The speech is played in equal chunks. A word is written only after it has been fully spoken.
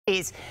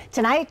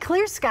Tonight,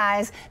 clear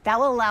skies. That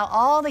will allow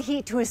all the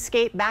heat to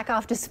escape back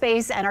off to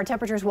space, and our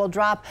temperatures will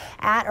drop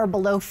at or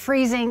below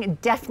freezing,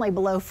 definitely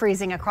below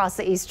freezing across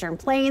the eastern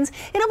plains.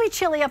 It'll be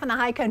chilly up in the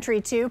high country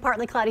too.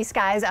 Partly cloudy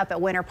skies up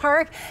at Winter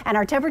Park, and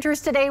our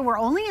temperatures today were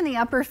only in the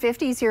upper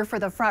 50s here for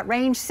the Front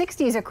Range,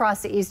 60s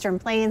across the eastern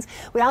plains.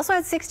 We also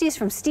had 60s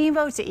from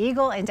Steamboat to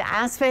Eagle and to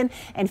Aspen,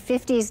 and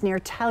 50s near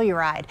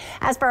Telluride.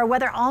 As for our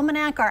weather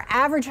almanac, our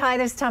average high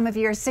this time of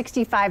year is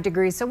 65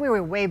 degrees, so we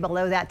were way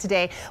below that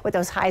today with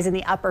those highs in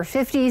the upper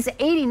 50s.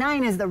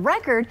 89 is the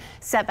record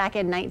set back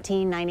in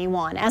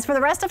 1991. As for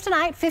the rest of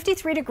tonight,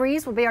 53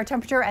 degrees will be our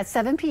temperature at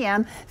 7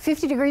 p.m.,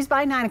 50 degrees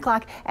by 9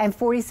 o'clock, and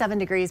 47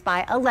 degrees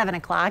by 11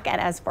 o'clock. And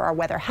as for our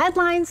weather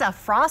headlines, a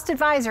frost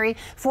advisory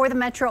for the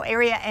metro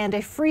area and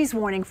a freeze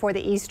warning for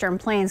the eastern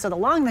plains. So the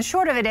long and the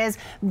short of it is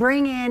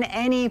bring in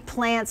any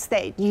plants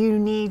that you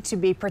need to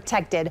be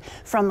protected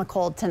from the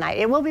cold tonight.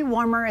 It will be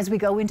warmer as we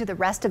go into the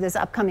rest of this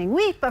upcoming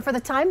week, but for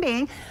the time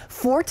being,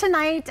 for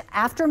tonight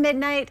after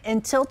midnight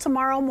until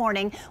tomorrow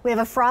morning, we have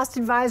a frost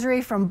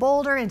advisory from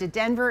Boulder into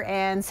Denver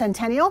and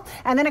Centennial,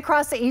 and then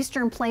across the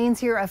eastern plains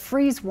here a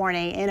freeze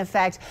warning in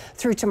effect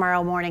through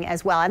tomorrow morning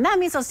as well. And that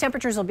means those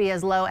temperatures will be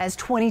as low as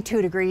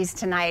 22 degrees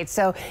tonight.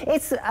 So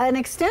it's an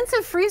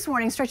extensive freeze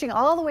warning stretching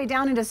all the way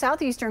down into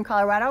southeastern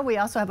Colorado. We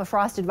also have a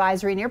frost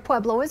advisory near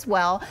Pueblo as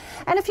well,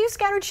 and a few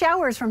scattered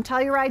showers from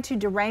Telluride to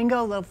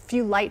Durango. A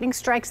few lightning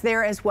strikes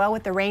there as well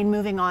with the rain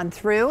moving on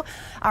through.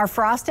 Our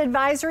frost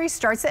advisory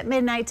starts at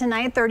midnight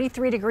tonight.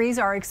 33 degrees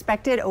are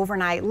expected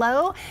overnight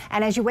low.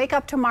 And as you wake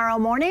up tomorrow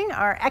morning,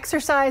 our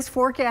exercise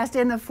forecast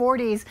in the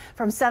 40s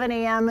from 7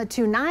 a.m.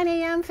 to 9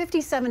 a.m.,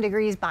 57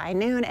 degrees by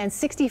noon, and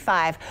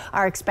 65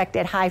 are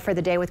expected high for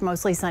the day with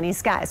mostly sunny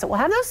skies. So we'll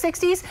have those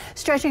 60s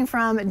stretching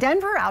from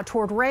Denver out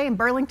toward Ray and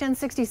Burlington,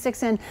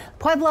 66 in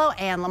Pueblo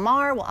and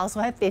Lamar. We'll also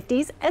have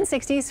 50s and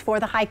 60s for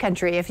the high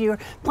country. If your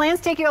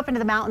plans take you up into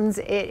the mountains,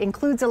 it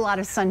includes a lot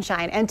of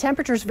sunshine and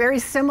temperatures very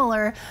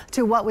similar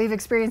to what we've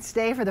experienced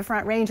today for the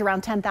Front Range,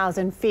 around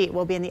 10,000 feet.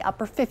 We'll be in the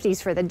upper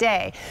 50s for the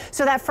day.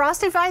 So that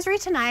frost advisory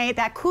tonight,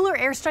 that cooler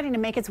air starting to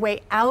make its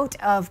way out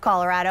of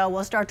Colorado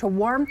will start to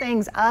warm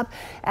things up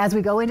as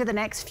we go into the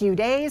next few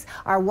days.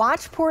 Our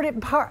watch party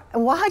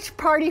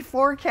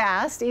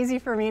forecast, easy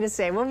for me to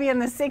say, we'll be in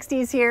the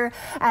 60s here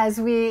as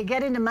we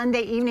get into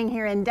Monday evening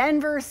here in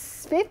Denver,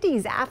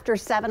 50s after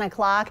 7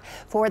 o'clock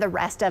for the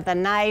rest of the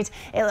night.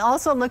 It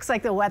also looks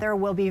like the weather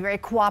will be very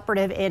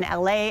cooperative in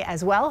LA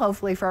as well,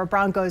 hopefully for a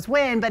Broncos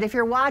win. But if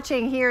you're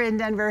watching here in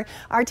Denver,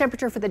 our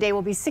temperature for the day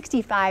will be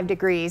 65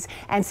 degrees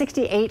and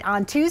 68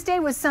 on Tuesday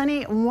with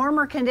sunny,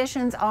 warmer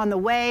conditions on the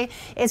way.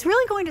 It's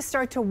really going to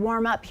start to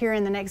warm up here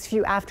in the next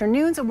few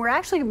afternoons, and we're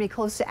actually going to be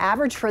close to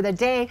average for the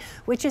day,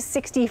 which is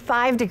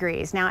 65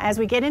 degrees. Now, as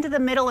we get into the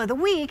middle of the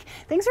week,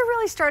 things are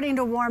really starting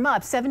to warm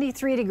up.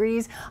 73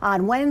 degrees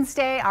on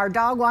Wednesday. Our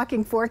dog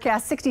walking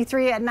forecast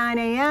 63 at 9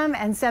 a.m.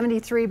 and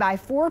 73 by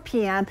 4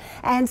 p.m.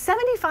 and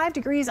 75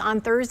 degrees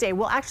on Thursday.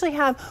 We'll actually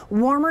have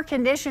warmer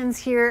conditions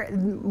here,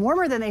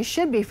 warmer than they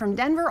should be, from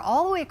Denver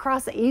all the way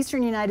across the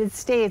eastern United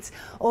States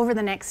over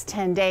the next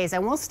 10 days.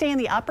 And we'll stay in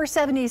the upper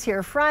 70s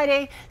here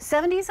Friday,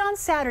 70s on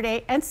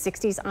Saturday, and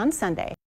 60s on Sunday.